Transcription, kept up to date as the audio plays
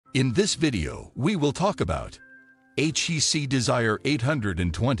In this video, we will talk about Htc Desire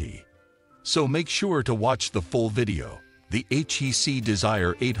 820. So make sure to watch the full video. The Htc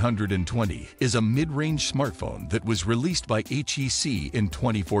Desire 820 is a mid-range smartphone that was released by Htc in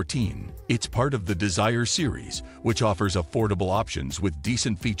 2014. It's part of the Desire series, which offers affordable options with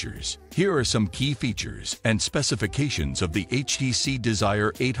decent features. Here are some key features and specifications of the Htc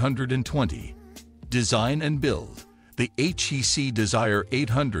Desire 820. Design and build. The Htc Desire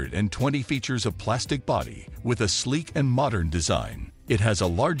 820 features a plastic body with a sleek and modern design. It has a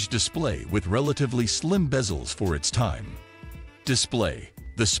large display with relatively slim bezels for its time. Display.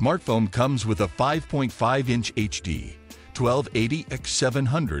 The smartphone comes with a 5.5-inch HD, 1280 x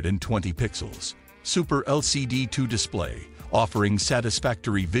 720 pixels, Super LCD 2 display, offering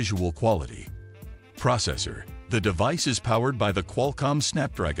satisfactory visual quality. Processor. The device is powered by the Qualcomm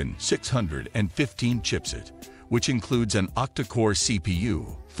Snapdragon 615 chipset, which includes an octa-core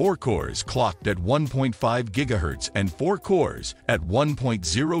CPU, 4 cores clocked at 1.5 GHz and 4 cores at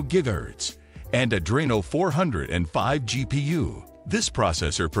 1.0 GHz, and Adreno 405 GPU. This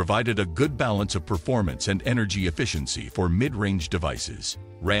processor provided a good balance of performance and energy efficiency for mid-range devices.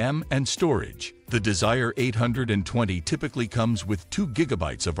 RAM and storage. The Desire 820 typically comes with 2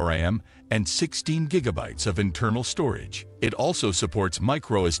 GB of RAM and 16 GB of internal storage. It also supports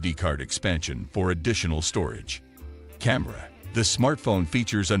microSD card expansion for additional storage. Camera. The smartphone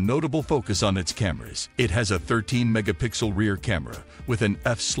features a notable focus on its cameras. It has a 13-megapixel rear camera with an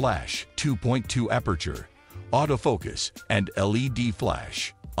f/2.2 aperture, autofocus, and LED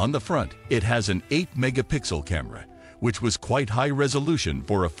flash. On the front, it has an 8-megapixel camera, which was quite high resolution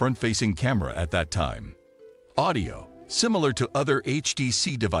for a front-facing camera at that time. Audio. Similar to other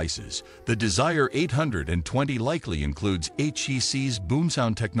Htc devices, the Desire 820 likely includes Htc's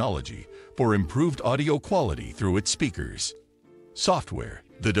BoomSound technology for improved audio quality through its speakers. Software.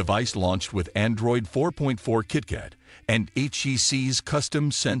 The device launched with Android 4.4 KitKat and Htc's custom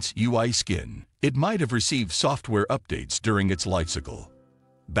Sense UI skin. It might have received software updates during its lifecycle.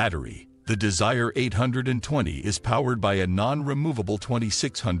 Battery. The Desire 820 is powered by a non-removable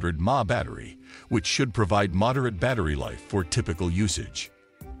 2600 mAh battery, which should provide moderate battery life for typical usage.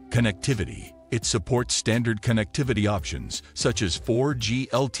 Connectivity. It supports standard connectivity options such as 4G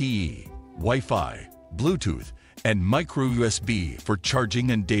LTE, Wi-Fi, Bluetooth, and micro USB for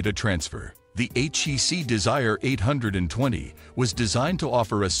charging and data transfer. The Htc Desire 820 was designed to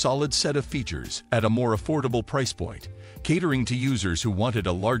offer a solid set of features at a more affordable price point, catering to users who wanted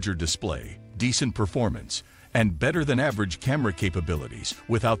a larger display, decent performance, and better-than-average camera capabilities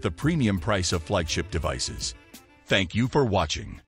without the premium price of flagship devices. Thank you for watching.